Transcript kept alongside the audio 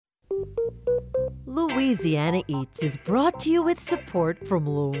Louisiana Eats is brought to you with support from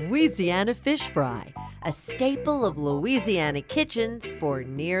Louisiana Fish Fry, a staple of Louisiana kitchens for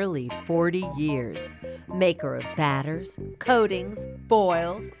nearly 40 years. Maker of batters, coatings,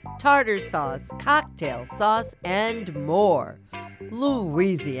 boils, tartar sauce, cocktail sauce, and more.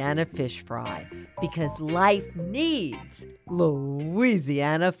 Louisiana Fish Fry, because life needs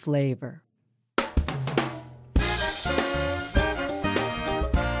Louisiana flavor.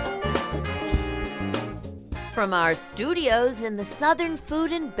 From our studios in the Southern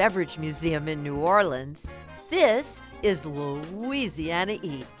Food and Beverage Museum in New Orleans, this is Louisiana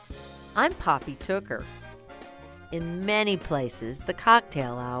Eats. I'm Poppy Tooker. In many places, the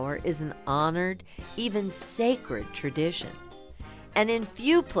cocktail hour is an honored, even sacred tradition. And in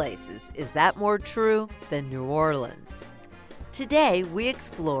few places is that more true than New Orleans. Today, we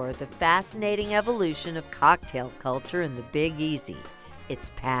explore the fascinating evolution of cocktail culture in the Big Easy, its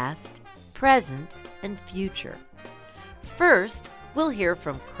past, present, and future. First, we'll hear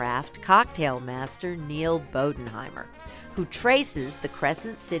from craft cocktail master Neal Bodenheimer, who traces the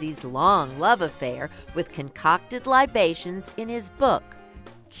Crescent City's long love affair with concocted libations in his book,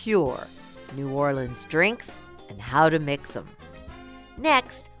 Cure, New Orleans Drinks and How to Mix 'Em.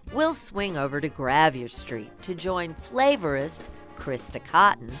 Next, we'll swing over to Gravier Street to join flavorist Christa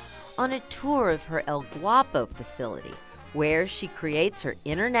Cotton on a tour of her El Guapo facility, where she creates her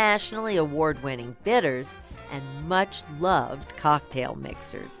internationally award-winning bitters and much-loved cocktail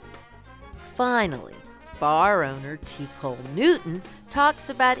mixers. Finally, bar owner T. Cole Newton talks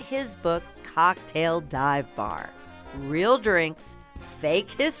about his book, Cocktail Dive Bar: Real Drinks,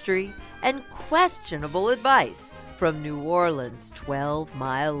 Fake History, and Questionable Advice from New Orleans'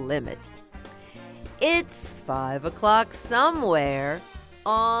 12-mile limit. It's 5 o'clock somewhere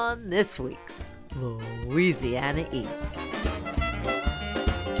on this week's Louisiana Eats.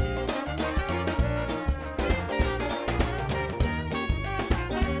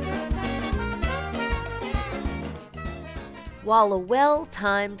 While a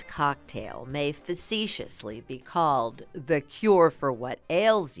well-timed cocktail may facetiously be called the cure for what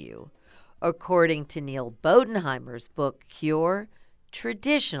ails you, according to Neal Bodenheimer's book Cure,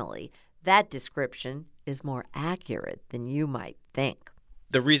 traditionally that description is more accurate than you might think.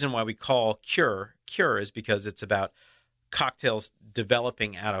 The reason why we call Cure is because it's about cocktails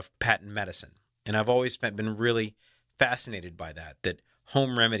developing out of patent medicine. And I've always been really fascinated by that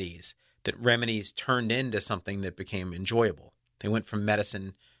home remedies, that remedies turned into something that became enjoyable. They went from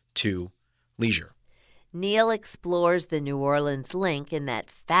medicine to leisure. Neal explores the New Orleans link in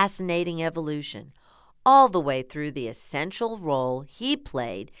that fascinating evolution, all the way through the essential role he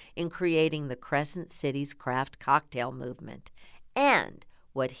played in creating the Crescent City's craft cocktail movement, and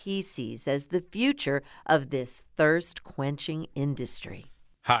what he sees as the future of this thirst-quenching industry.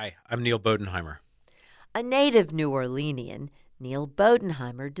 Hi, I'm Neal Bodenheimer. A native New Orleanian, Neal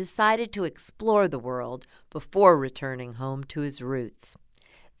Bodenheimer decided to explore the world before returning home to his roots.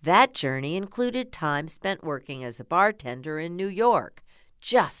 That journey included time spent working as a bartender in New York,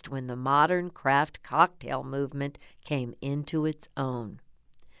 just when the modern craft cocktail movement came into its own.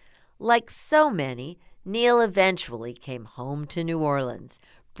 Like so many, Neal eventually came home to New Orleans,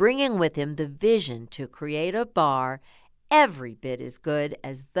 bringing with him the vision to create a bar every bit as good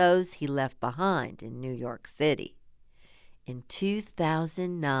as those he left behind in New York City. In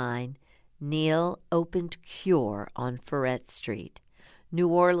 2009, Neal opened Cure on Freret Street, New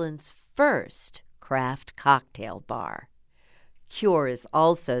Orleans' first craft cocktail bar. Cure is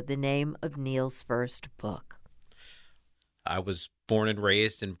also the name of Neal's first book. I was born and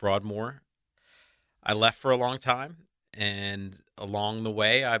raised in Broadmoor. I left for a long time, and along the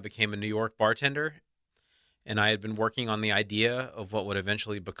way, I became a New York bartender, and I had been working on the idea of what would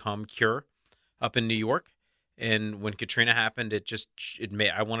eventually become Cure up in New York. And when Katrina happened,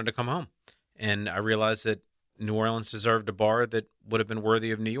 I wanted to come home, and I realized that New Orleans deserved a bar that would have been worthy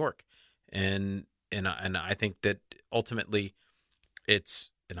of New York, and I think that ultimately,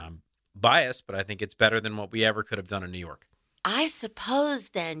 and I'm biased, but I think it's better than what we ever could have done in New York. I suppose,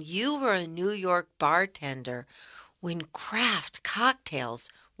 then, you were a New York bartender when craft cocktails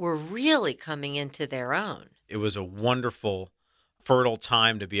were really coming into their own. It was a wonderful, fertile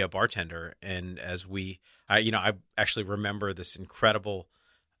time to be a bartender. And I actually remember this incredible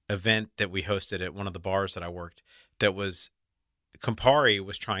event that we hosted at one of the bars that I worked that was Campari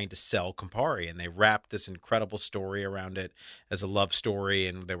was trying to sell Campari, and they wrapped this incredible story around it as a love story,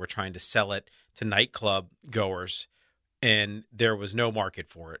 and they were trying to sell it to nightclub goers, and there was no market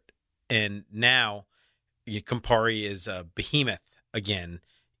for it. And now Campari is a behemoth again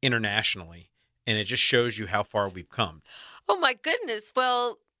internationally, and it just shows you how far we've come. Oh, my goodness.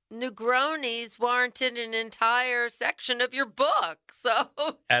 Well, Negronis warranted an entire section of your book. So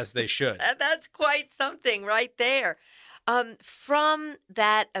As they should. that's quite something right there. From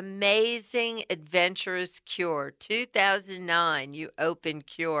that amazing adventurous Cure, 2009, you opened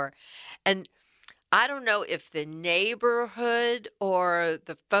Cure. And I don't know if the neighborhood or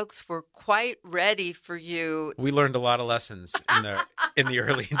the folks were quite ready for you. We learned a lot of lessons in the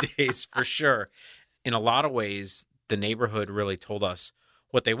early days, for sure. In a lot of ways, the neighborhood really told us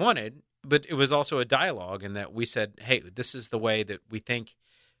what they wanted, but it was also a dialogue in that we said, hey, this is the way that we think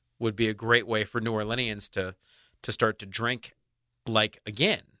would be a great way for New Orleanians to start to drink like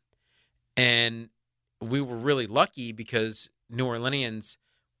again. And we were really lucky because New Orleanians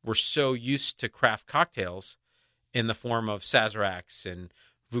were so used to craft cocktails in the form of Sazeracs and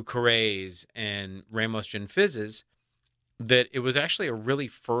Vieux Carrés and Ramos Gin Fizzes that it was actually a really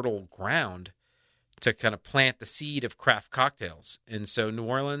fertile ground to kind of plant the seed of craft cocktails. And so New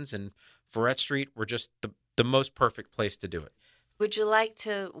Orleans and Freret Street were just the most perfect place to do it. Would you like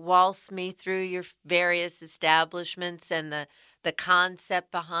to waltz me through your various establishments and the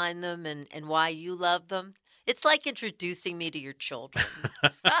concept behind them and why you love them? It's like introducing me to your children.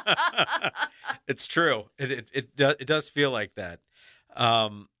 It's true. It does feel like that.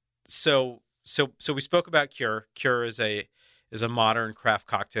 So we spoke about Cure. Cure is a modern craft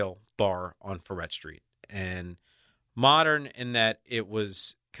cocktail bar on Freret Street, and modern in that it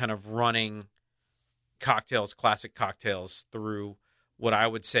was kind of running cocktails, classic cocktails, through what I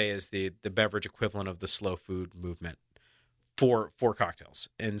would say is the beverage equivalent of the slow food movement for cocktails.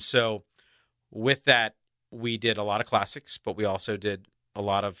 And so with that, we did a lot of classics, but we also did a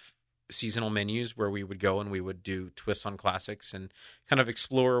lot of seasonal menus where we would go and we would do twists on classics and kind of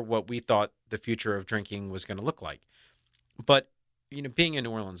explore what we thought the future of drinking was going to look like. But, being a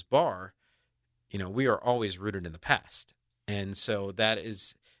New Orleans bar, we are always rooted in the past. And so that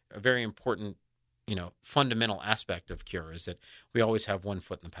is a very important, fundamental aspect of Cure, is that we always have one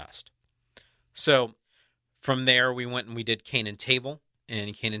foot in the past. So from there, we went and we did Cane and Table.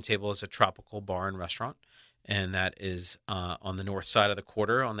 And Cane and Table is a tropical bar and restaurant. And that is on the north side of the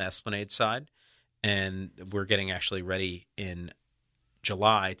quarter on the Esplanade side. And we're getting actually ready in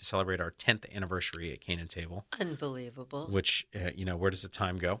July to celebrate our 10th anniversary at Cane and Table. Unbelievable. Which, where does the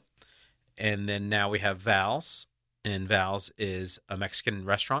time go? And then now we have Val's. And Val's is a Mexican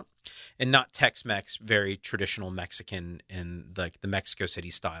restaurant. And not Tex-Mex, very traditional Mexican in the Mexico City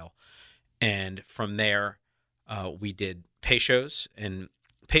style. And from there, we did Peychaud's. And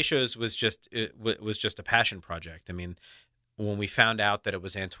Peychaud's was just a passion project. I mean, when we found out that it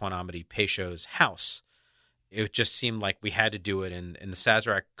was Antoine Amedee Peychaud's house, it just seemed like we had to do it. And the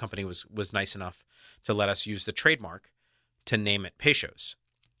Sazerac company was nice enough to let us use the trademark to name it Peychaud's.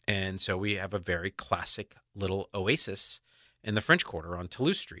 And so we have a very classic little oasis in the French Quarter on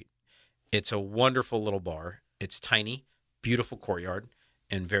Toulouse Street. It's a wonderful little bar. It's tiny, beautiful courtyard,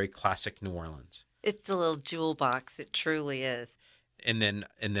 and very classic New Orleans. It's a little jewel box. It truly is. And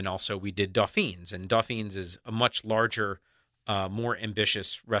then also we did Dauphine's, and Dauphine's is a much larger, more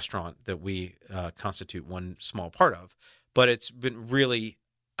ambitious restaurant that we constitute one small part of. But it's been really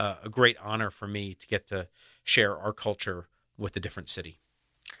a great honor for me to get to share our culture with a different city.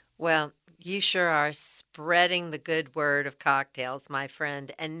 Well, you sure are spreading the good word of cocktails, my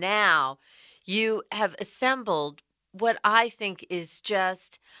friend. And now you have assembled what I think is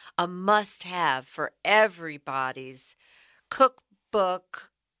just a must-have for everybody's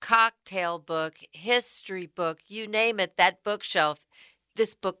cookbook, cocktail book, history book, you name it, that bookshelf,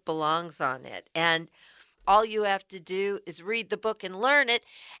 this book belongs on it. And all you have to do is read the book and learn it,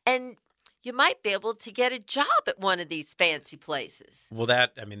 and you might be able to get a job at one of these fancy places. Well,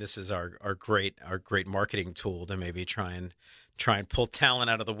 this is our great marketing tool to maybe try and pull talent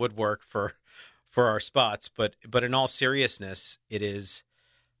out of the woodwork for our spots. But in all seriousness,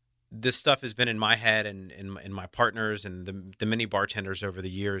 this stuff has been in my head and in my partners and the many bartenders over the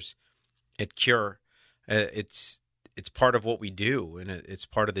years at Cure. It's part of what we do, and it's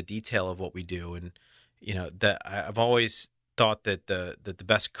part of the detail of what we do. And that I've always thought that the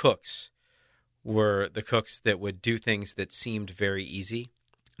best cooks were the cooks that would do things that seemed very easy,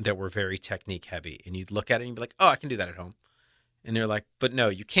 that were very technique heavy. And you'd look at it and you'd be like, oh, I can do that at home. And they're like, but no,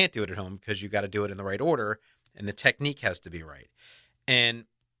 you can't do it at home because you got to do it in the right order and the technique has to be right. And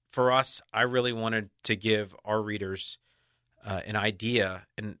for us, I really wanted to give our readers an idea,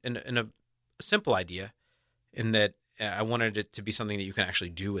 and a simple idea, in that I wanted it to be something that you can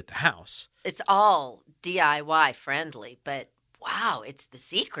actually do at the house. It's all DIY friendly, but wow, it's the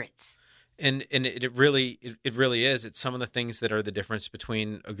secrets. And it really is. It's some of the things that are the difference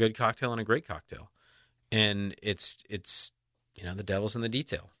between a good cocktail and a great cocktail. And it's the devil's in the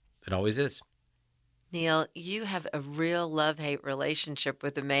detail. It always is. Neal, you have a real love-hate relationship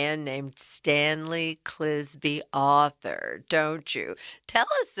with a man named Stanley Clisby Author, don't you? Tell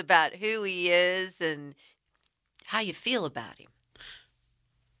us about who he is and how you feel about him.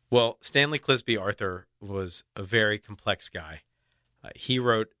 Well, Stanley Clisby Arthur was a very complex guy. He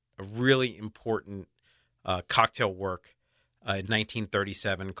wrote a really important cocktail work in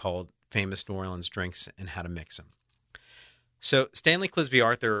 1937 called Famous New Orleans Drinks and How to Mix Them. So Stanley Clisby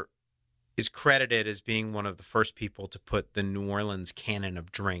Arthur is credited as being one of the first people to put the New Orleans canon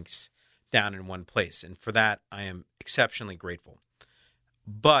of drinks down in one place. And for that, I am exceptionally grateful.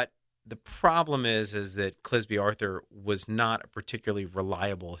 But the problem is that Clisby Arthur was not a particularly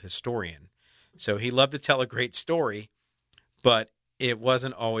reliable historian. So he loved to tell a great story, but it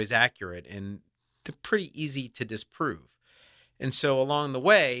wasn't always accurate and pretty easy to disprove. And so along the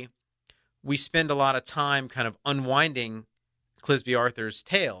way, we spend a lot of time kind of unwinding Clisby Arthur's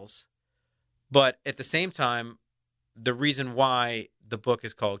tales. But at the same time, the reason why the book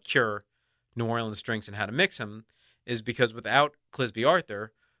is called Cure, New Orleans Drinks and How to Mix Them is because without Clisby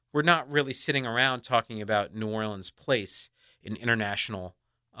Arthur, we're not really sitting around talking about New Orleans' place in international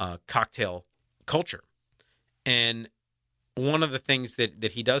cocktail culture. And one of the things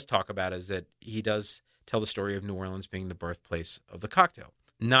that he does talk about is that he does tell the story of New Orleans being the birthplace of the cocktail.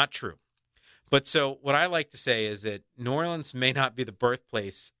 Not true. But so what I like to say is that New Orleans may not be the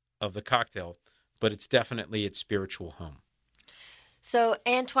birthplace of the cocktail, but it's definitely its spiritual home. So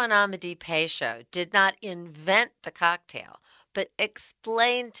Antoine Amédée Peychaud did not invent the cocktail, but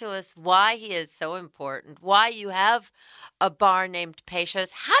explain to us why he is so important, why you have a bar named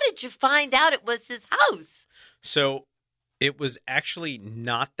Peychaud's. How did you find out it was his house? So it was actually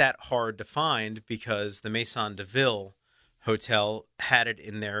not that hard to find because the Maison de Ville Hotel had it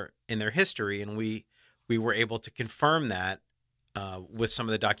in their history, and we were able to confirm that with some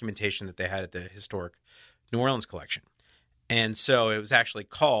of the documentation that they had at the historic New Orleans collection. And so it was actually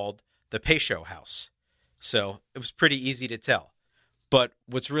called the Peychaud House. So it was pretty easy to tell. But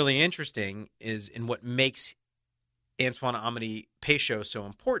what's really interesting is, and what makes Antoine Amédée Peychaud so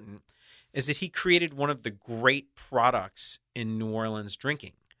important, is that he created one of the great products in New Orleans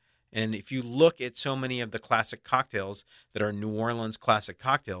drinking. And if you look at so many of the classic cocktails that are New Orleans classic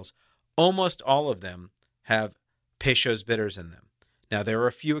cocktails, almost all of them have Peychaud's bitters in them. Now, there are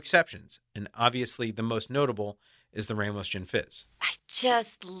a few exceptions, and obviously the most notable is the Ramos Gin Fizz. I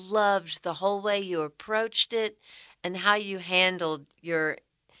just loved the whole way you approached it and how you handled your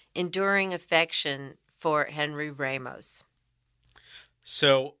enduring affection for Henry Ramos.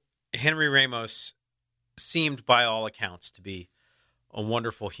 So Henry Ramos seemed, by all accounts, to be a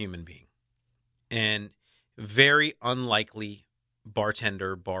wonderful human being and very unlikely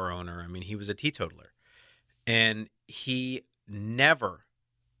bartender, bar owner. I mean, he was a teetotaler, and he never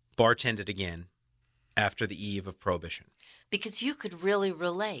bartended again after the eve of Prohibition. Because you could really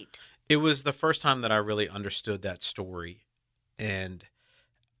relate. It was the first time that I really understood that story. And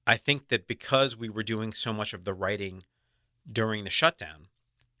I think that because we were doing so much of the writing during the shutdown,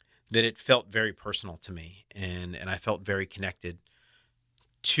 that it felt very personal to me. And I felt very connected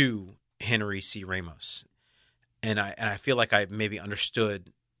to Henry C. Ramos. And I feel like I maybe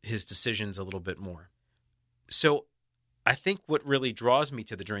understood his decisions a little bit more. So I think what really draws me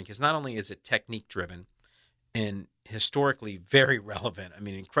to the drink is not only is it technique driven and historically very relevant. I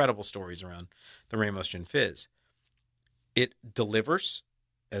mean, incredible stories around the Ramos Gin Fizz. It delivers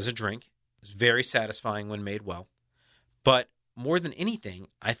as a drink. It's very satisfying when made well. But more than anything,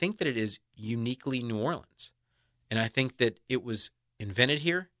 I think that it is uniquely New Orleans. And I think that it was invented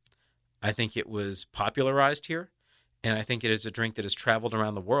here. I think it was popularized here. And I think it is a drink that has traveled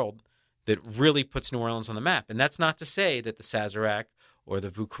around the world that really puts New Orleans on the map. And that's not to say that the Sazerac or the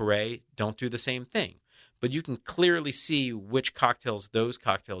Vieux Carré don't do the same thing. But you can clearly see which cocktails those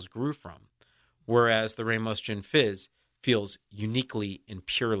cocktails grew from, whereas the Ramos Gin Fizz feels uniquely and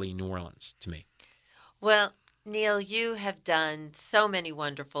purely New Orleans to me. Well, Neal, you have done so many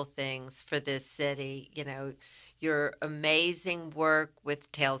wonderful things for this city. You know, your amazing work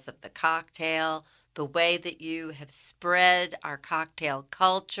with Tales of the Cocktail, the way that you have spread our cocktail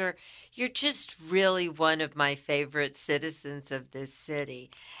culture. You're just really one of my favorite citizens of this city.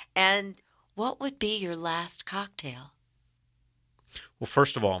 And what would be your last cocktail? Well,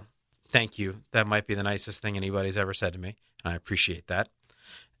 first of all, thank you. That might be the nicest thing anybody's ever said to me, and I appreciate that.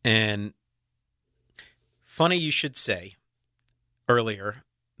 And funny you should say earlier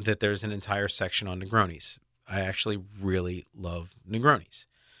that there's an entire section on Negronis. I actually really love Negronis.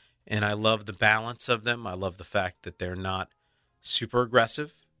 And I love the balance of them. I love the fact that they're not super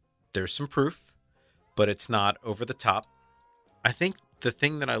aggressive. There's some proof, but it's not over the top. I think the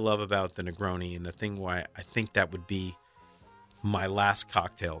thing that I love about the Negroni, and the thing why I think that would be my last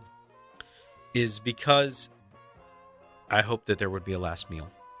cocktail, is because I hope that there would be a last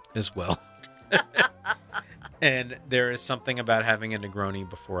meal as well. And there is something about having a Negroni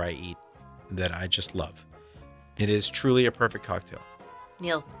before I eat that I just love. It is truly a perfect cocktail.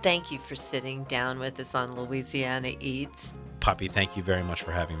 Neal, thank you for sitting down with us on Louisiana Eats. Poppy, thank you very much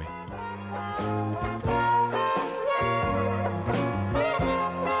for having me.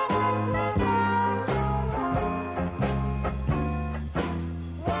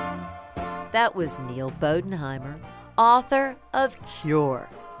 That was Neal Bodenheimer, author of Cure,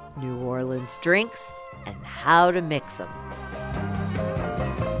 New Orleans Drinks and How to Mix 'Em.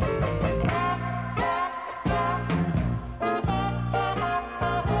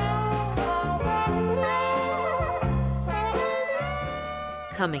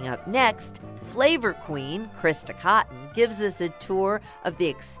 Coming up next, Flavor Queen Christa Cotton gives us a tour of the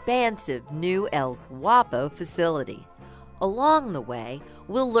expansive new El Guapo facility. Along the way,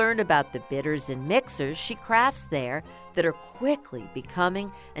 we'll learn about the bitters and mixers she crafts there that are quickly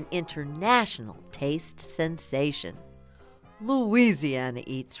becoming an international taste sensation. Louisiana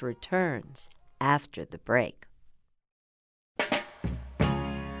Eats returns after the break.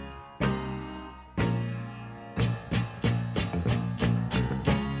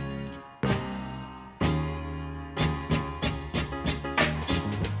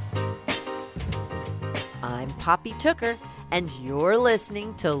 I'm Poppy Tooker, and you're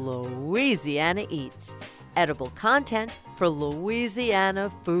listening to Louisiana Eats, edible content for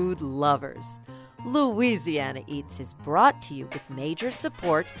Louisiana food lovers. Louisiana Eats is brought to you with major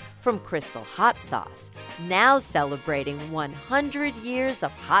support from Crystal Hot Sauce, now celebrating 100 years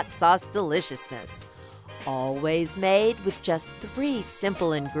of hot sauce deliciousness. Always made with just 3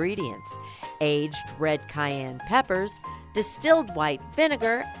 simple ingredients: aged red cayenne peppers, distilled white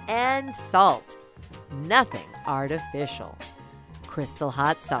vinegar, and salt. Nothing artificial. Crystal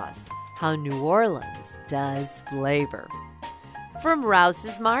Hot Sauce, how New Orleans does flavor. From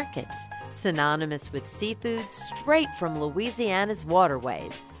Rouse's Markets, synonymous with seafood straight from Louisiana's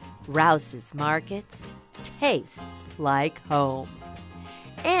waterways. Rouse's Markets tastes like home.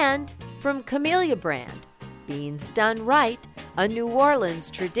 And from Camellia Brand, beans done right, a New Orleans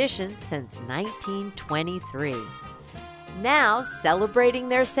tradition since 1923. Now celebrating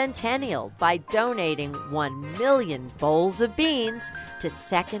their centennial by donating 1 million bowls of beans to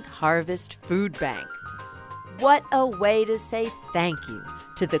Second Harvest Food Bank. What a way to say thank you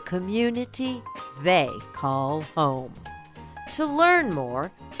to the community they call home. To learn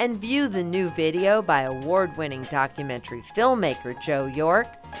more and view the new video by award-winning documentary filmmaker Joe York,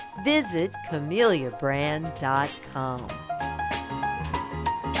 visit CameliaBrand.com.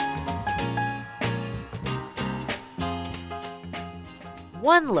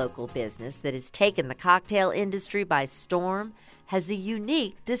 One local business that has taken the cocktail industry by storm has a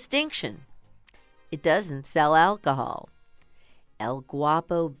unique distinction. It doesn't sell alcohol. El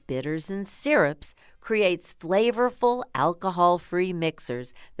Guapo Bitters and Syrups creates flavorful, alcohol-free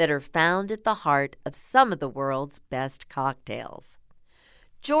mixers that are found at the heart of some of the world's best cocktails.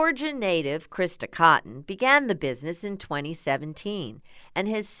 Georgia native Christa Cotton began the business in 2017 and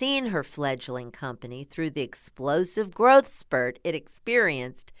has seen her fledgling company through the explosive growth spurt it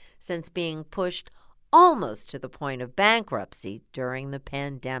experienced since being pushed almost to the point of bankruptcy during the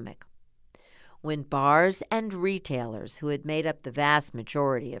pandemic. When bars and retailers who had made up the vast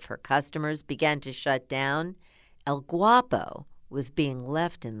majority of her customers began to shut down, El Guapo was being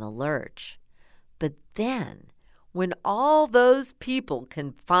left in the lurch. But then, when all those people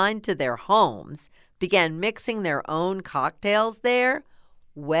confined to their homes began mixing their own cocktails there,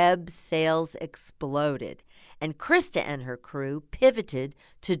 web sales exploded, and Christa and her crew pivoted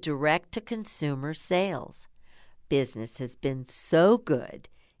to direct-to-consumer sales. Business has been so good.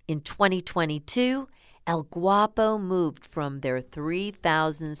 In 2022, El Guapo moved from their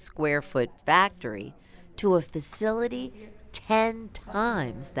 3,000-square-foot factory to a facility 10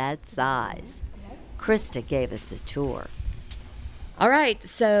 times that size. Christa gave us a tour. All right,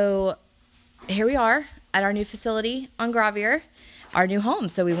 so here we are at our new facility on Gravier, our new home.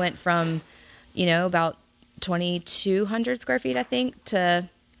 So we went from, about 2,200 square feet, I think, to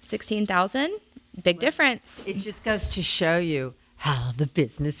 16,000. Big difference. It just goes to show you how the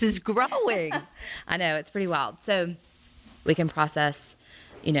business is growing. I know, it's pretty wild. So we can process,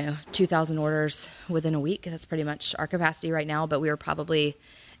 2,000 orders within a week. That's pretty much our capacity right now, but we were probably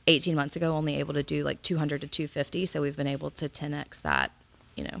 18 months ago only able to do like 200 to 250, so we've been able to 10x that.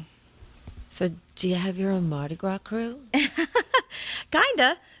 So do you have your own Mardi Gras crew?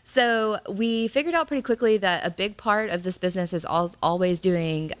 Kinda. So we figured out pretty quickly that a big part of this business is always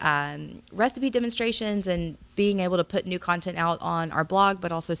doing recipe demonstrations and being able to put new content out on our blog,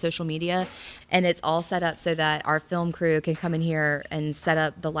 but also social media. And it's all set up so that our film crew can come in here and set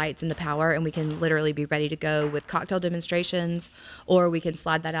up the lights and the power, and we can literally be ready to go with cocktail demonstrations, or we can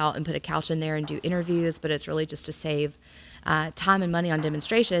slide that out and put a couch in there and do interviews. But it's really just to save time and money on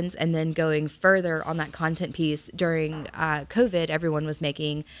demonstrations. And then going further on that content piece, during COVID, everyone was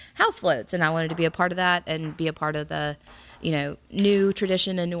making house floats, and I wanted to be a part of that and be a part of the new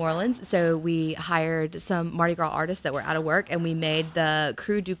tradition in New Orleans. So we hired some Mardi Gras artists that were out of work, and we made the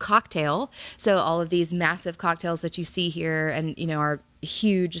Crew du Cocktail. So all of these massive cocktails that you see here, and our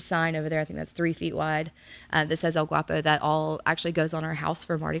huge sign over there, I think that's 3 feet wide, that says El Guapo, that all actually goes on our house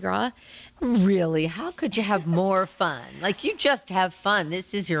for Mardi Gras. Really? How could you have more fun? Like, you just have fun.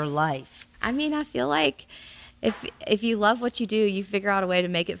 This is your life. I mean, I feel like if you love what you do, you figure out a way to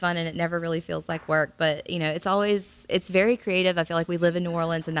make it fun, and it never really feels like work. But it's very creative. I feel like we live in New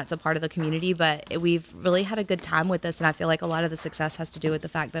Orleans, and that's a part of the community, but we've really had a good time with this. And I feel like a lot of the success has to do with the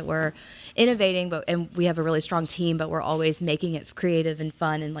fact that we're innovating, and we have a really strong team, but we're always making it creative and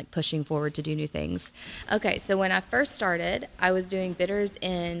fun and like pushing forward to do new things. Okay, so when I first started, I was doing bitters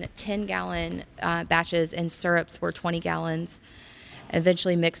in 10-gallon batches, and syrups were 20 gallons.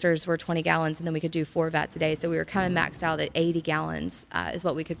 Eventually mixers were 20 gallons, and then we could do 4 vats a day. So we were kind of maxed out at 80 gallons is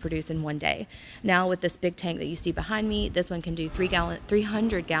what we could produce in one day. Now with this big tank that you see behind me, this one can do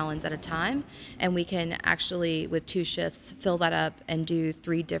 300 gallons at a time. And we can actually, with 2 shifts, fill that up and do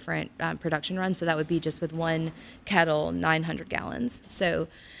 3 different production runs. So that would be just with one kettle, 900 gallons. So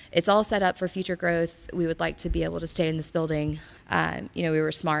it's all set up for future growth. We would like to be able to stay in this building. We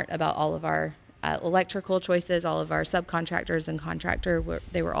were smart about all of our electrical choices. All of our subcontractors and contractor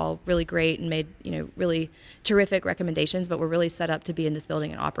they were all really great and made really terrific recommendations, but we're really set up to be in this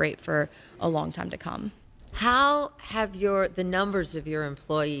building and operate for a long time to come. How have the numbers of your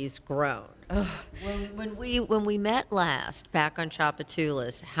employees grown? When we met last back on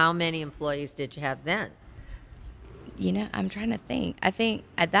Chapatulas, how many employees did you have then? I'm trying to think. I think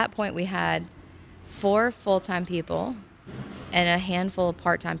at that point we had 4 full-time people and a handful of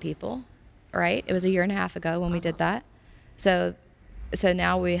part-time people. Right? It was 1.5 years ago when we did that. So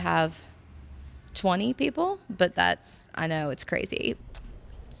now we have 20 people, but I know it's crazy.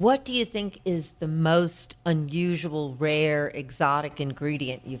 What do you think is the most unusual, rare, exotic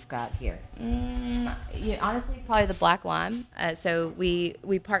ingredient you've got here? Honestly, probably the black lime. So we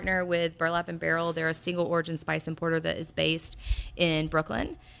partner with Burlap and Barrel. They're a single origin spice importer that is based in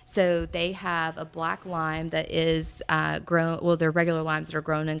Brooklyn. So they have a black lime that is grown. Well, they're regular limes that are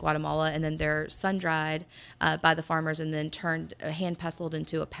grown in Guatemala, and then they're sun dried by the farmers, and then turned hand pestled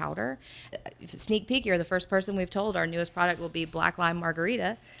into a powder. Sneak peek, you're the first person we've told our newest product will be black lime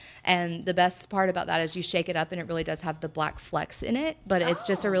margarita. And the best part about that is you shake it up, and it really does have the black flecks in it. But it's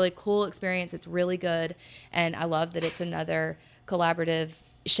just a really cool experience. It's really good, and I love that it's another collaborative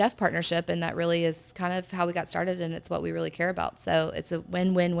chef partnership, and that really is kind of how we got started, and it's what we really care about. So it's a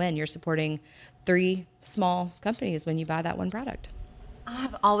win-win-win. You're supporting 3 small companies when you buy that one product.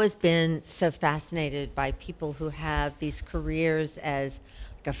 I've always been so fascinated by people who have these careers as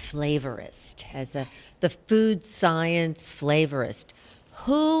like a flavorist, the food science flavorist.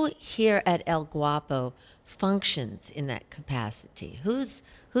 Who here at El Guapo functions in that capacity? Who's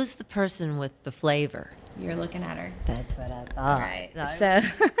the person with the flavor? You're looking at her. That's what I thought. Right. I was So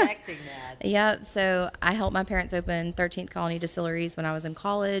expecting that. Yeah. So I helped my parents open 13th Colony Distilleries when I was in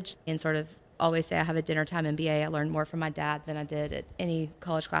college, and sort of always say I have a dinner time MBA. I learned more from my dad than I did at any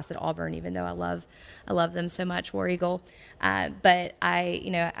college class at Auburn, even though I love them so much, War Eagle. But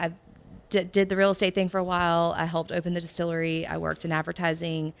I did the real estate thing for a while. I helped open the distillery. I worked in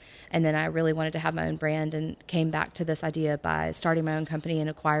advertising, and then I really wanted to have my own brand, and came back to this idea by starting my own company and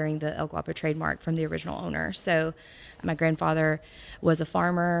acquiring the El Guapo trademark from the original owner. So my grandfather was a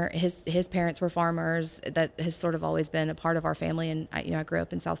farmer. His parents were farmers. That has sort of always been a part of our family. And I grew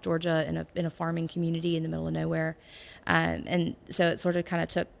up in South Georgia in a farming community in the middle of nowhere. And so it sort of kind of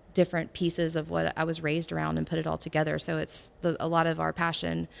took different pieces of what I was raised around and put it all together. So it's a lot of our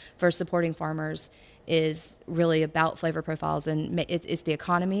passion for supporting farmers is really about flavor profiles, and it's the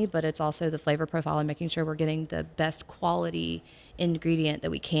economy, but it's also the flavor profile and making sure we're getting the best quality ingredient that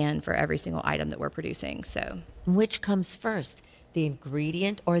we can for every single item that we're producing. So which comes first, the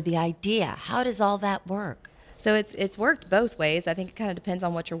ingredient or the idea? How does all that work? So it's worked both ways. I think it kind of depends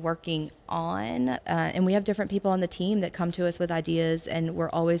on what you're working on. And we have different people on the team that come to us with ideas, and we're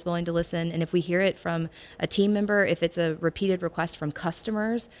always willing to listen. And if we hear it from a team member, if it's a repeated request from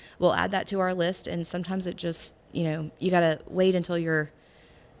customers, we'll add that to our list. And sometimes it just you got to wait until you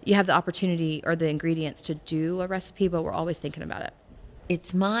have the opportunity or the ingredients to do a recipe, but we're always thinking about it.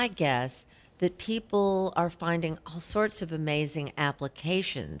 It's my guess that people are finding all sorts of amazing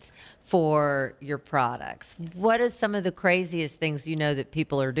applications for your products. What are some of the craziest things that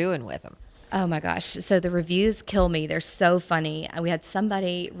people are doing with them? Oh my gosh. So the reviews kill me. They're so funny. We had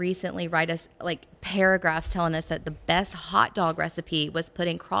somebody recently write us like paragraphs telling us that the best hot dog recipe was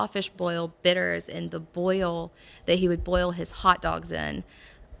putting crawfish boil bitters in the boil that he would boil his hot dogs in.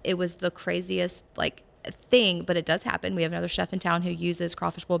 It was the craziest thing, but it does happen. We have another chef in town who uses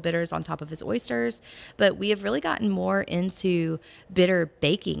crawfish bowl bitters on top of his oysters, but we have really gotten more into bitter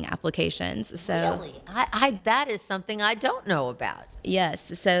baking applications. So really, I that is something I don't know about.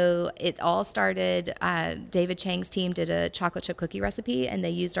 Yes. So it all started, David Chang's team did a chocolate chip cookie recipe, and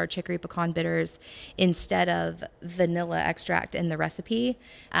they used our chicory pecan bitters instead of vanilla extract in the recipe.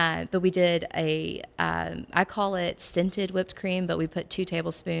 But we did I call it scented whipped cream, but we put 2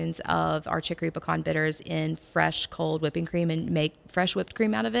 tablespoons of our chicory pecan bitters in fresh cold whipping cream and make fresh whipped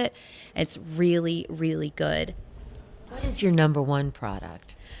cream out of it. It's really, really good. What is your number one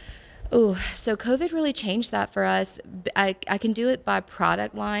product? Oh, so COVID really changed that for us. I can do it by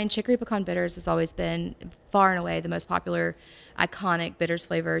product line. Chicory pecan bitters has always been far and away the most popular, iconic bitters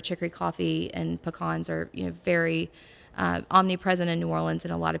flavor. Chicory coffee and pecans are, very omnipresent in New Orleans,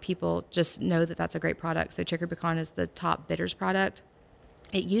 and a lot of people just know that that's a great product. So chicory pecan is the top bitters product.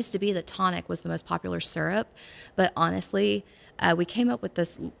 It used to be that tonic was the most popular syrup, but honestly, we came up with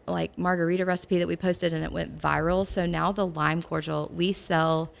this margarita recipe that we posted, and it went viral. So now the lime cordial, we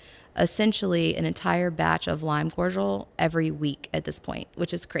sell essentially an entire batch of lime cordial every week at this point,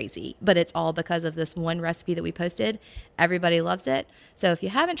 which is crazy. But it's all because of this one recipe that we posted. Everybody loves it. So if you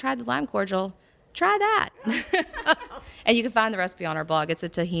haven't tried the lime cordial, try that. And you can find the recipe on our blog. It's a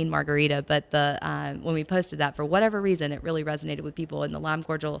tahini margarita, but when we posted that, for whatever reason, it really resonated with people, and the lime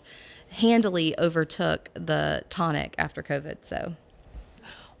cordial handily overtook the tonic after COVID. So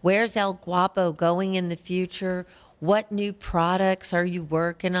where's El Guapo going in the future? What new products are you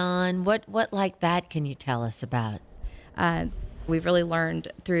working on? What like that can you tell us about? We've really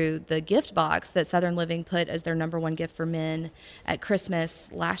learned through the gift box that Southern Living put as their number one gift for men at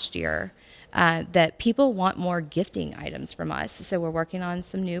Christmas last year, that people want more gifting items from us. So we're working on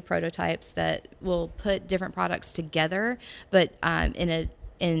some new prototypes that will put different products together, but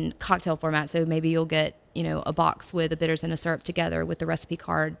in cocktail format. So maybe you'll get a box with a bitters and a syrup together with the recipe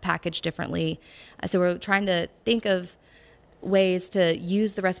card packaged differently. So we're trying to think of ways to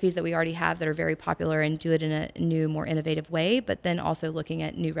use the recipes that we already have that are very popular and do it in a new, more innovative way, but then also looking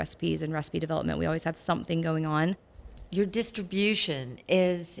at new recipes and recipe development. We always have something going on. Your distribution,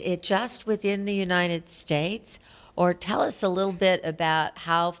 is it just within the United States? Or tell us a little bit about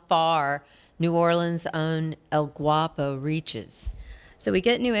how far New Orleans' own El Guapo reaches. So we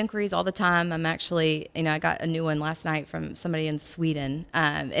get new inquiries all the time. I'm actually, I got a new one last night from somebody in Sweden.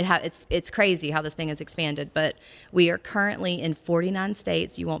 It's crazy how this thing has expanded, but we are currently in 49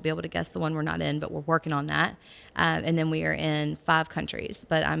 states. You won't be able to guess the one we're not in, but we're working on that. And then we are in 5 countries.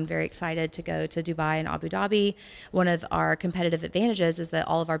 But I'm very excited to go to Dubai and Abu Dhabi. One of our competitive advantages is that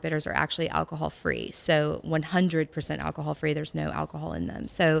all of our bitters are actually alcohol-free. So 100% alcohol-free. There's no alcohol in them.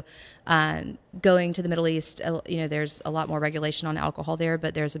 So going to the Middle East, there's a lot more regulation on alcohol there,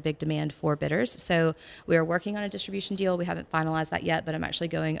 but there's a big demand for bitters. So we are working on a distribution deal. We haven't finalized that yet, but I'm actually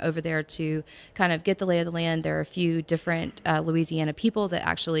going over there to kind of get the lay of the land. There are a few different Louisiana people that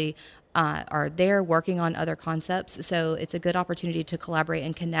actually are there working on other concepts. So it's a good opportunity to collaborate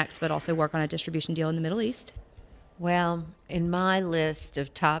and connect, but also work on a distribution deal in the Middle East. Well, in my list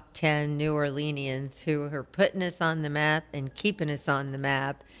of top 10 New Orleanians who are putting us on the map and keeping us on the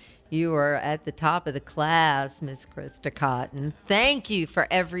map, you are at the top of the class, Miss Christa Cotton. Thank you for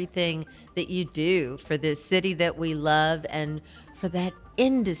everything that you do for this city that we love and for that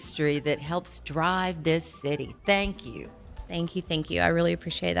industry that helps drive this city. Thank you. Thank you. I really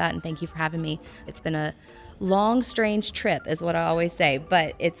appreciate that, and thank you for having me. It's been a long, strange trip, is what I always say,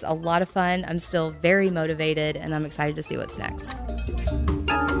 but it's a lot of fun. I'm still very motivated, and I'm excited to see what's next.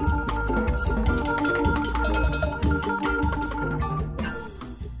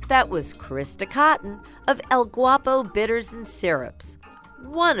 That was Christa Cotton of El Guapo Bitters and Syrups,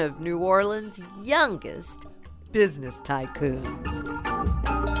 one of New Orleans' youngest business tycoons.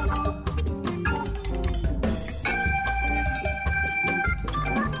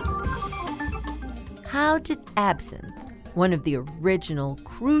 How did absinthe, one of the original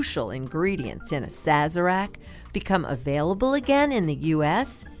crucial ingredients in a Sazerac, become available again in the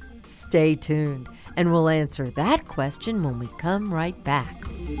U.S.? Stay tuned, and we'll answer that question when we come right back.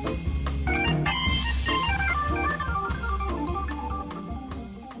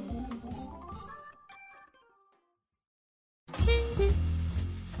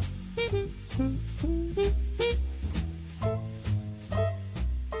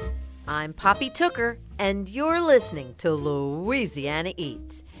 I'm Poppy Tooker, and you're listening to Louisiana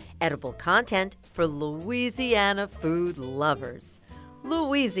Eats, edible content for Louisiana food lovers.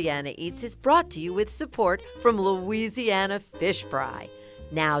 Louisiana Eats is brought to you with support from Louisiana Fish Fry,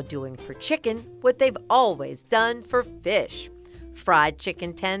 now doing for chicken what they've always done for fish. Fried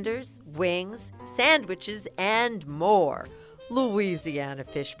chicken tenders, wings, sandwiches, and more. Louisiana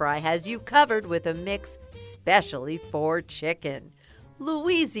Fish Fry has you covered with a mix specially for chicken.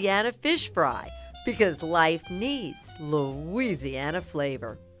 Louisiana Fish Fry, because life needs Louisiana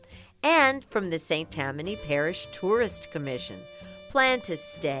flavor. And from the St. Tammany Parish Tourist Commission, plan to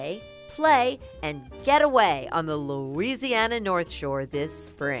stay, play, and get away on the Louisiana North Shore this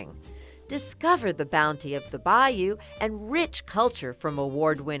spring. Discover the bounty of the bayou and rich culture from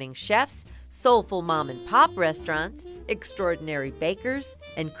award-winning chefs, soulful mom-and-pop restaurants, extraordinary bakers,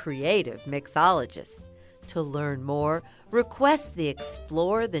 and creative mixologists. To learn more, request the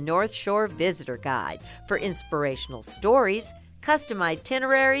Explore the North Shore Visitor Guide for inspirational stories, custom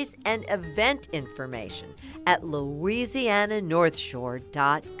itineraries, and event information at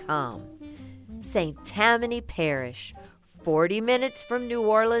louisiananorthshore.com. St. Tammany Parish, 40 minutes from New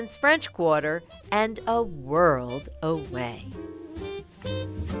Orleans French Quarter and a world away.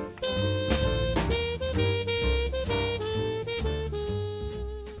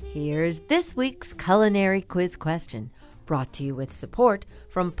 Here's this week's culinary quiz question, brought to you with support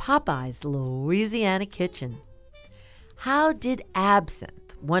from Popeye's Louisiana Kitchen. How did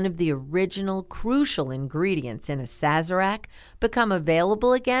absinthe, one of the original crucial ingredients in a Sazerac, become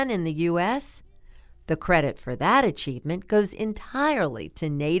available again in the U.S.? The credit for that achievement goes entirely to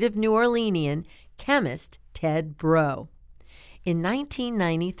native New Orleanian chemist Ted Breaux. In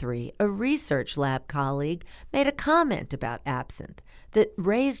 1993, a research lab colleague made a comment about absinthe that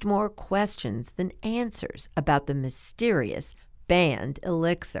raised more questions than answers about the mysterious banned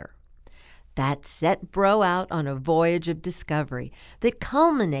elixir. That set Breaux out on a voyage of discovery that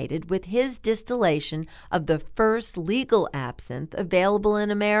culminated with his distillation of the first legal absinthe available in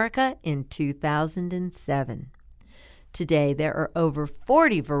America in 2007. Today, there are over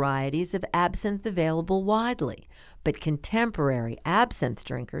 40 varieties of absinthe available widely, but contemporary absinthe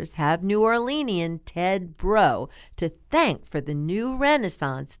drinkers have New Orleanian Ted Breaux to thank for the new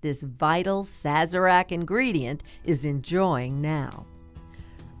renaissance this vital Sazerac ingredient is enjoying now.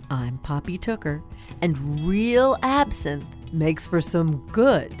 I'm Poppy Tooker, and real absinthe makes for some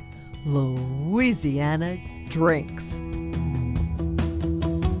good Louisiana drinks.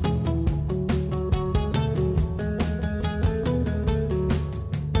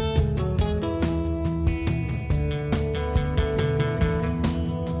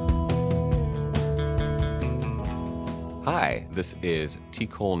 Hi, this is T.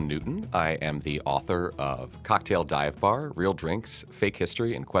 Cole Newton. I am the author of Cocktail Dive Bar, Real Drinks, Fake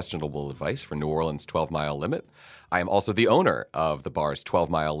History, and Questionable Advice for New Orleans' 12-Mile Limit. I am also the owner of the bar's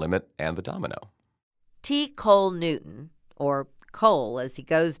 12-Mile Limit and the Domino. T. Cole Newton, or Cole as he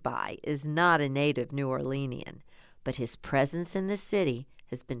goes by, is not a native New Orleanian, but his presence in the city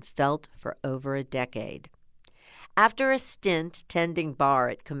has been felt for over a decade. After a stint tending bar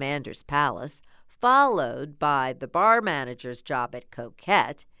at Commander's Palace, followed by the bar manager's job at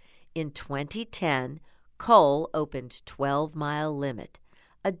Coquette, in 2010, Cole opened 12-Mile Limit,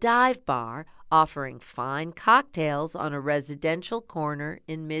 a dive bar offering fine cocktails on a residential corner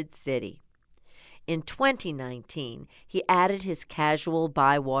in Mid-City. In 2019, he added his casual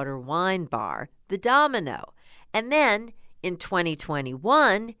Bywater wine bar, the Domino, and then, in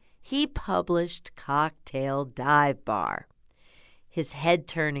 2021, he published Cocktail Dive Bar. His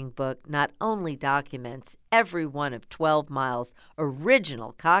head-turning book not only documents every one of 12 Mile's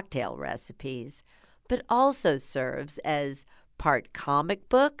original cocktail recipes, but also serves as part comic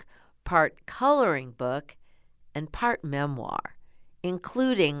book, part coloring book, and part memoir,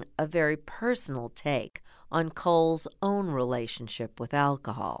 including a very personal take on Cole's own relationship with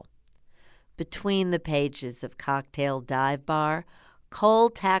alcohol. Between the pages of Cocktail Dive Bar, Cole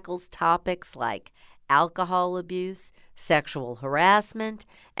tackles topics like alcohol abuse, sexual harassment,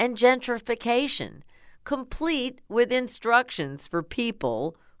 and gentrification, complete with instructions for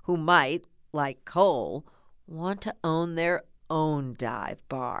people who might, like Cole, want to own their own dive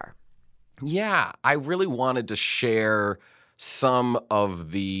bar. Yeah, I really wanted to share some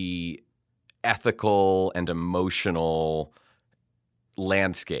of the ethical and emotional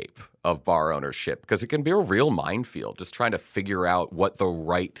landscape of bar ownership, because it can be a real minefield, just trying to figure out what the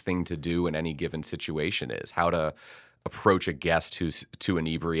right thing to do in any given situation is, how to approach a guest who's too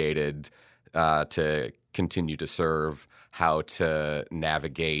inebriated to continue to serve, how to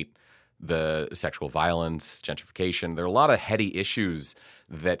navigate the sexual violence, gentrification. There are a lot of heady issues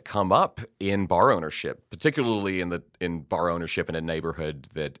that come up in bar ownership, particularly in bar ownership in a neighborhood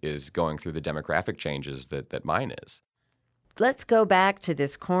that is going through the demographic changes that mine is. Let's go back to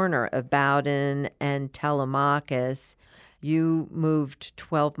this corner of Bowden and Telemachus. You moved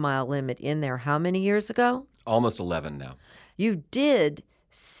 12-mile limit in there how many years ago? Almost 11 now. You did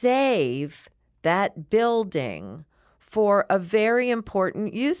save that building for a very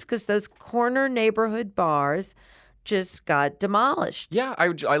important use because those corner neighborhood bars just got demolished. Yeah,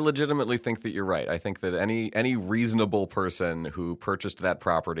 I legitimately think that you're right. I think that any reasonable person who purchased that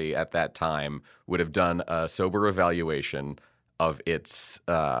property at that time would have done a sober evaluation of its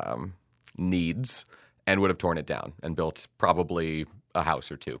needs and would have torn it down and built probably a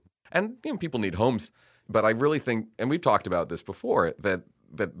house or two. And people need homes, but I really think, and we've talked about this before, that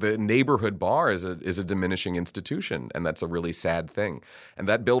the neighborhood bar is a diminishing institution, and that's a really sad thing. And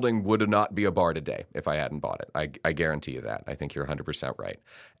that building would not be a bar today if I hadn't bought it. I guarantee you that. I think you're 100% right.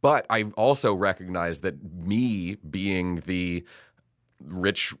 But I also recognize that me being the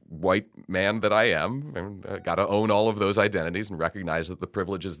rich white man that I am, I got to own all of those identities and recognize that the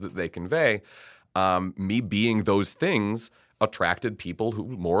privileges that they convey, me being those things attracted people who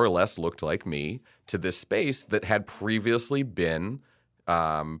more or less looked like me to this space that had previously been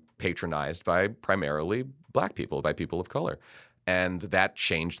patronized by primarily black people, by people of color. And that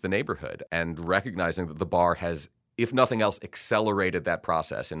changed the neighborhood. And recognizing that the bar has, if nothing else, accelerated that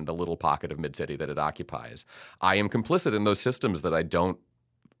process in the little pocket of Mid-City that it occupies. I am complicit in those systems that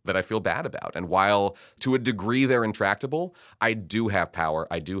I feel bad about. And while to a degree they're intractable, I do have power,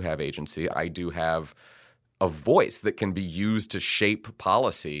 I do have agency, I do have a voice that can be used to shape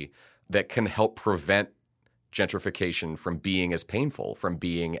policy that can help prevent gentrification from being as painful, from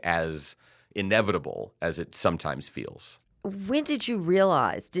being as inevitable as it sometimes feels. When did you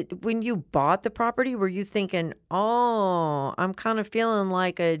realize? When you bought the property, were you thinking, oh, I'm kind of feeling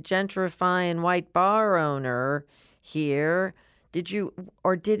like a gentrifying white bar owner here? Did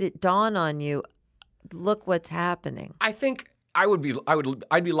it dawn on you, look what's happening? I think I'd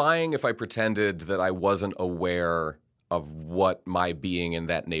be lying if I pretended that I wasn't aware of what my being in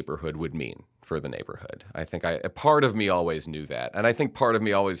that neighborhood would mean for the neighborhood. I think a part of me always knew that. And I think part of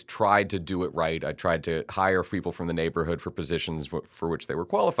me always tried to do it right. I tried to hire people from the neighborhood for positions for which they were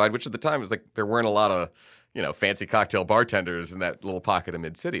qualified, which at the time was like there weren't a lot of, fancy cocktail bartenders in that little pocket of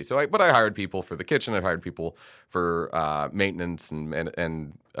Mid-City. But I hired people for the kitchen. I hired people for maintenance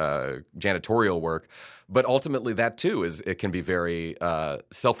and janitorial work. But ultimately that too it can be very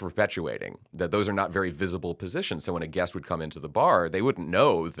self-perpetuating, that those are not very visible positions. So when a guest would come into the bar, they wouldn't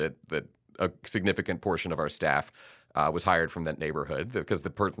know that a significant portion of our staff was hired from that neighborhood, because the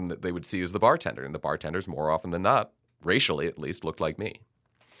person that they would see is the bartender, and the bartenders more often than not, racially at least, looked like me.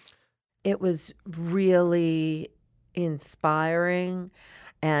 It was really inspiring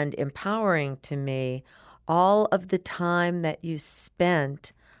and empowering to me, all of the time that you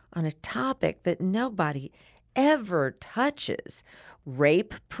spent on a topic that nobody ever touches,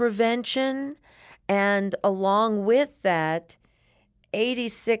 rape prevention, and along with that,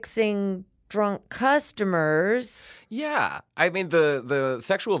 86ing drunk customers. Yeah. I mean, the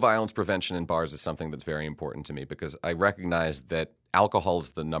sexual violence prevention in bars is something that's very important to me, because I recognize that alcohol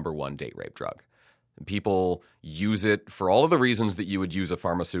is the number one date rape drug. People use it for all of the reasons that you would use a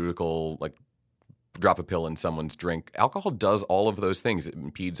pharmaceutical, like drop a pill in someone's drink. Alcohol does all of those things. It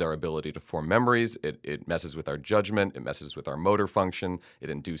impedes our ability to form memories. It messes with our judgment. It messes with our motor function. It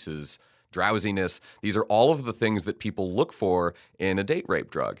induces drowsiness. These are all of the things that people look for in a date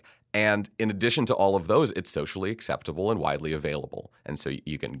rape drug. And in addition to all of those, it's socially acceptable and widely available. And so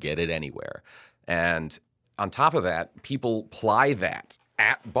you can get it anywhere. And on top of that, people ply that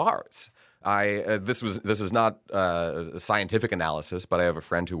at bars. This is not a scientific analysis, but I have a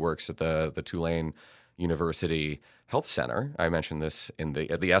friend who works at the Tulane University Health Center. I mentioned this in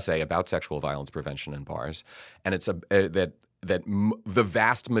the essay about sexual violence prevention in bars. And it's that the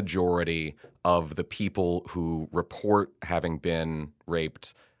vast majority of the people who report having been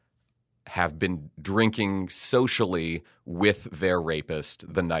raped have been drinking socially with their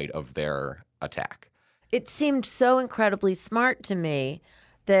rapist the night of their attack. It seemed so incredibly smart to me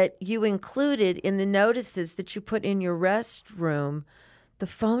that you included in the notices that you put in your restroom the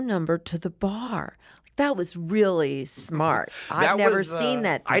phone number to the bar. That was really smart. I've never seen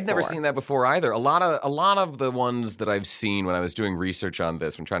that before. I'd never seen that before either. A lot of the ones that I've seen when I was doing research on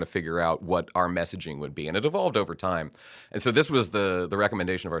this, when trying to figure out what our messaging would be, and it evolved over time. And so this was the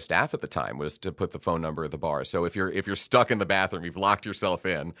recommendation of our staff at the time, was to put the phone number at the bar. So if you're stuck in the bathroom, you've locked yourself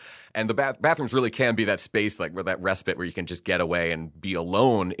in, and the bathrooms really can be that space, like where that respite where you can just get away and be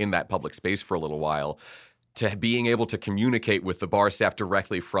alone in that public space for a little while. To being able to communicate with the bar staff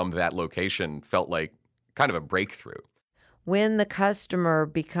directly from that location felt like kind of a breakthrough. When the customer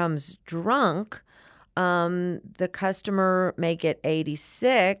becomes drunk, the customer may get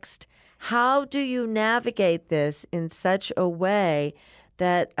 86'd. How do you navigate this in such a way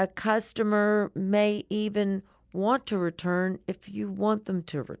that a customer may even want to return if you want them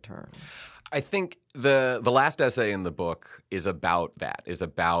to return? I think the last essay in the book is about that, is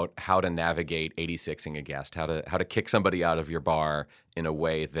about how to navigate 86ing a guest, how to kick somebody out of your bar in a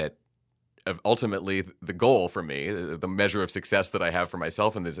way that ultimately the goal for me, the measure of success that I have for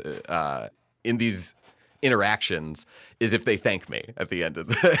myself in these interactions, is if they thank me at the end of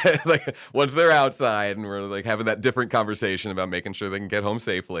like once they're outside and we're like having that different conversation about making sure they can get home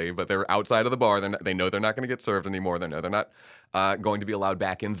safely, but they're outside of the bar, they know they're not going to get served anymore, they know they're not going to be allowed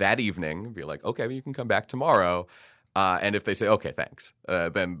back in that evening. Be like, okay, well, you can come back tomorrow. And if they say, okay, thanks,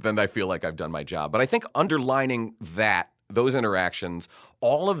 then I feel like I've done my job. But I think underlining those interactions,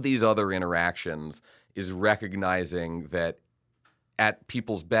 all of these other interactions, is recognizing that at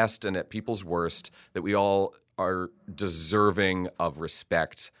people's best and at people's worst, that we all are deserving of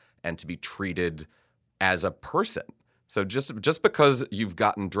respect and to be treated as a person. So just because you've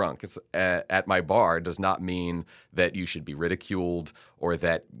gotten drunk at my bar does not mean that you should be ridiculed or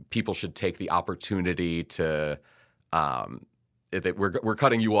that people should take the opportunity to that we're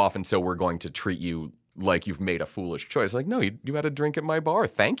cutting you off and so we're going to treat you like you've made a foolish choice. Like, no, you had a drink at my bar.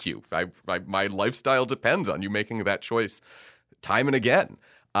 Thank you. My lifestyle depends on you making that choice time and again.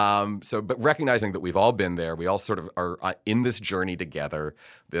 But recognizing that we've all been there, we all sort of are in this journey together,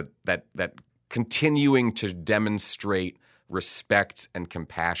 that continuing to demonstrate respect and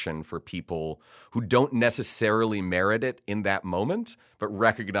compassion for people who don't necessarily merit it in that moment, but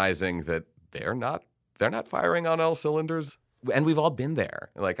recognizing that they're not firing on all cylinders. And we've all been there.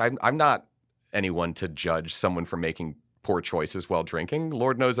 Like, I'm not anyone to judge someone for making poor choices while drinking.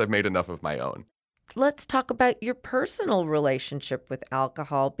 Lord knows I've made enough of my own. Let's talk about your personal relationship with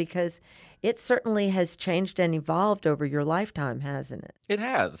alcohol, because it certainly has changed and evolved over your lifetime, hasn't it? It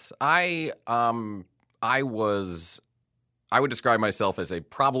has. I would describe myself as a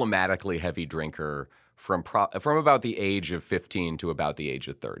problematically heavy drinker from about the age of 15 to about the age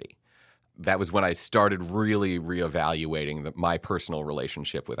of 30. That was when I started really reevaluating my personal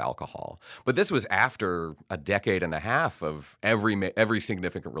relationship with alcohol. But this was after a decade and a half of every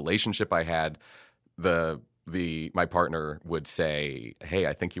significant relationship I had. My partner would say, "Hey,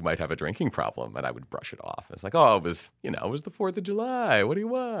 I think you might have a drinking problem," and I would brush it off. It's like, "Oh, it was the 4th of July. What do you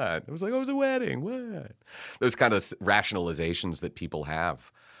want?" It was like, "Oh, it was a wedding. What?" Those kind of rationalizations that people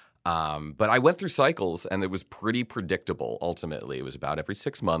have. But I went through cycles, and it was pretty predictable. Ultimately, it was about every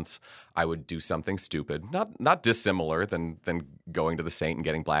 6 months I would do something stupid, not dissimilar than going to the Saint and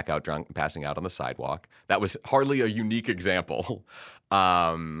getting blackout drunk and passing out on the sidewalk. That was hardly a unique example.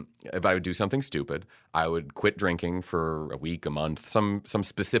 If I would do something stupid, I would quit drinking for a week, a month, some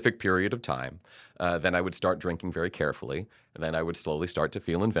specific period of time. Then I would start drinking very carefully. And then I would slowly start to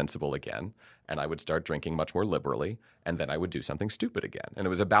feel invincible again. And I would start drinking much more liberally. And then I would do something stupid again. And it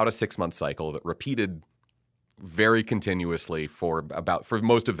was about a 6-month cycle that repeated very continuously for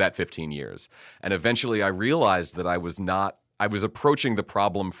most of that 15 years. And eventually I realized that I was approaching the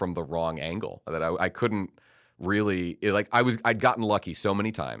problem from the wrong angle, that I couldn't really, I'd gotten lucky so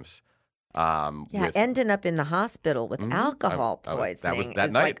many times. Ending up in the hospital with alcohol poisoning that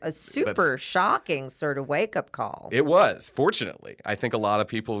is night. Like a super shocking sort of wake-up call. It was, fortunately. I think a lot of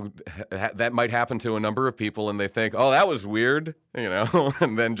people, that might happen to a number of people, and they think, oh, that was weird,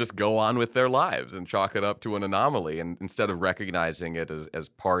 and then just go on with their lives and chalk it up to an anomaly, and instead of recognizing it as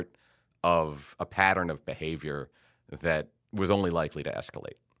part of a pattern of behavior that was only likely to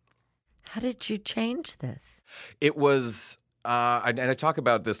escalate. How did you change this? It was, and I talk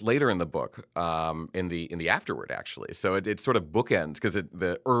about this later in the book, in the afterword, actually. So it sort of bookends, because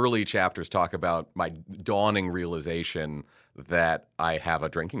the early chapters talk about my dawning realization that I have a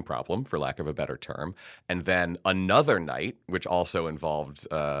drinking problem, for lack of a better term, and then another night, which also involved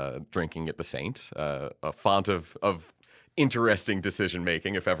drinking at the Saint, a font of interesting decision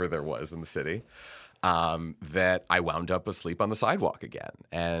making, if ever there was in the city. That I wound up asleep on the sidewalk again.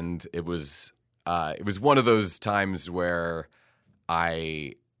 And it was one of those times where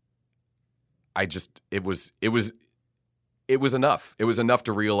I it was enough. It was enough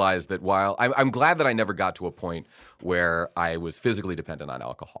to realize that while I'm glad that I never got to a point where I was physically dependent on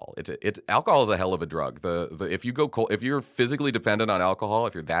alcohol. Alcohol is a hell of a drug. If you're physically dependent on alcohol,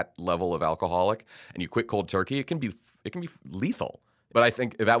 if you're that level of alcoholic and you quit cold turkey, it can be lethal. But I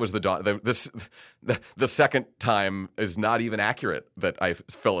think that was the second time is not even accurate that I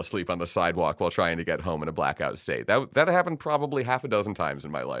fell asleep on the sidewalk while trying to get home in a blackout state. That happened probably half a dozen times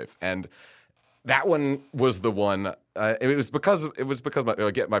in my life, and that one was the one. It was because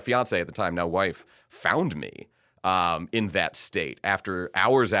my fiance at the time, now wife, found me in that state.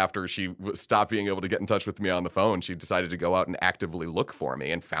 Hours after she stopped being able to get in touch with me on the phone, she decided to go out and actively look for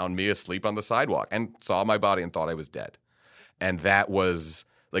me and found me asleep on the sidewalk and saw my body and thought I was dead. And that was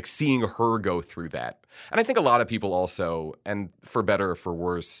like seeing her go through that. And I think a lot of people also, and for better or for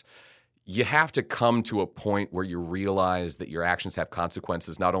worse, you have to come to a point where you realize that your actions have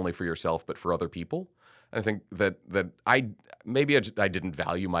consequences not only for yourself but for other people. I think that I didn't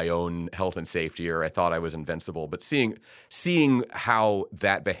value my own health and safety, or I thought I was invincible. But seeing how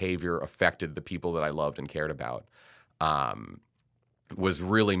that behavior affected the people that I loved and cared about was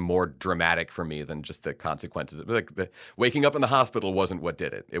really more dramatic for me than just the consequences. Like waking up in the hospital wasn't what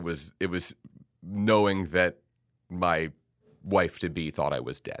did it. It was knowing that my wife-to-be thought I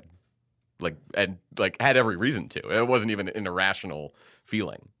was dead. And had every reason to. It wasn't even an irrational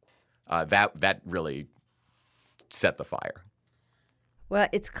feeling. That really set the fire. Well,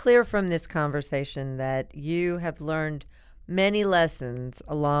 it's clear from this conversation that you have learned many lessons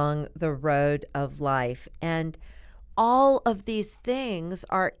along the road of life. And all of these things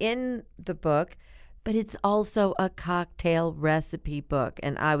are in the book, but it's also a cocktail recipe book.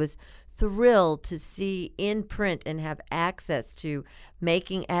 And I was thrilled to see in print and have access to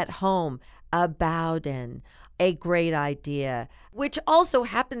making at home a Bowden, a great idea, which also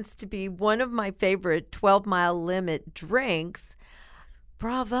happens to be one of my favorite 12-mile limit drinks.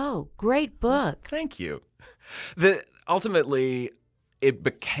 Bravo. Great book. Thank you. Ultimately, it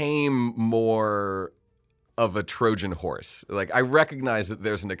became more of a Trojan horse. Like, I recognize that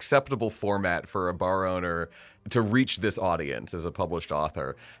there's an acceptable format for a bar owner to reach this audience as a published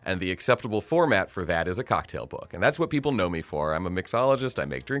author, and the acceptable format for that is a cocktail book. And that's what people know me for. I'm a mixologist. I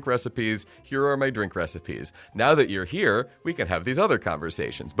make drink recipes. Here are my drink recipes. Now that you're here, we can have these other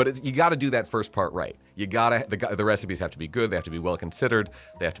conversations. But you got to do that first part right. The recipes have to be good. They have to be well considered.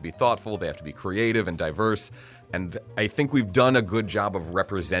 They have to be thoughtful. They have to be creative and diverse. And I think we've done a good job of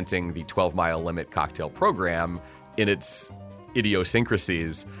representing the 12-mile limit cocktail program in its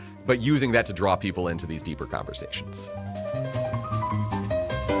idiosyncrasies, but using that to draw people into these deeper conversations.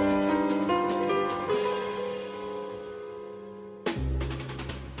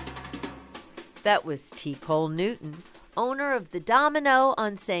 That was T. Cole Newton, owner of the Domino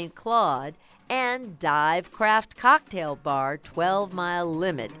on St. Claude and Dive Craft Cocktail Bar 12 Mile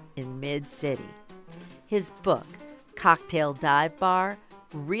Limit in Mid-City. His book, Cocktail Dive Bar,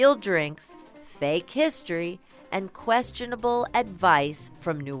 Real Drinks, Fake History, and Questionable Advice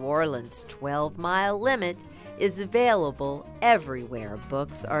from New Orleans' 12 Mile Limit, is available everywhere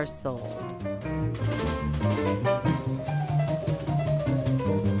books are sold.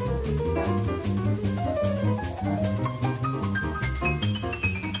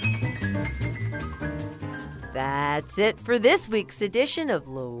 That's it for this week's edition of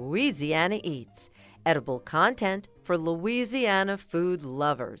Louisiana Eats, edible content for Louisiana food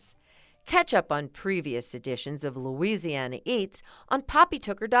lovers. Catch up on previous editions of Louisiana Eats on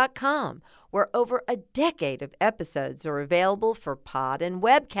poppytooker.com, where over a decade of episodes are available for pod and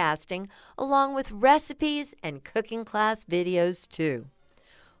webcasting, along with recipes and cooking class videos, too.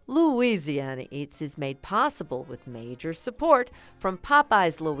 Louisiana Eats is made possible with major support from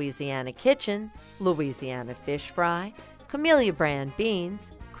Popeye's Louisiana Kitchen, Louisiana Fish Fry, Camellia Brand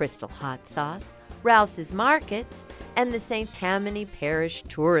Beans, Crystal Hot Sauce, Rouse's Markets, and the St. Tammany Parish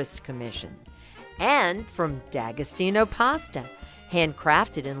Tourist Commission. And from D'Agostino Pasta,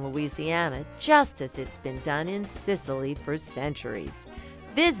 handcrafted in Louisiana just as it's been done in Sicily for centuries.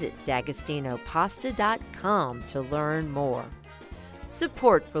 Visit d'agostinopasta.com to learn more.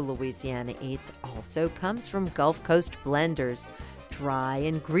 Support for Louisiana Eats also comes from Gulf Coast Blenders, dry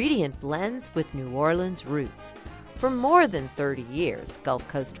ingredient blends with New Orleans roots. For more than 30 years, Gulf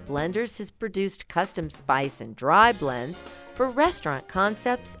Coast Blenders has produced custom spice and dry blends for restaurant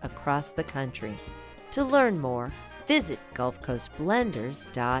concepts across the country. To learn more, visit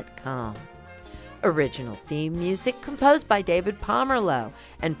gulfcoastblenders.com. Original theme music composed by David Pomerleau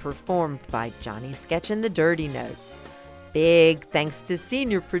and performed by Johnny Sketch and the Dirty Notes. Big thanks to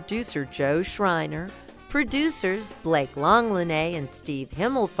senior producer Joe Schreiner, producers Blake Longlinay and Steve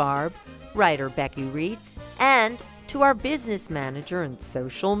Himmelfarb, writer Becky Reitz, and to our business manager and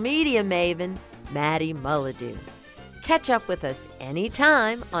social media maven, Maddie Mullidew. Catch up with us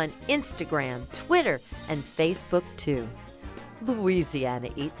anytime on Instagram, Twitter, and Facebook too. Louisiana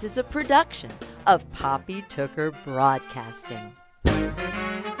Eats is a production of Poppy Tooker Broadcasting.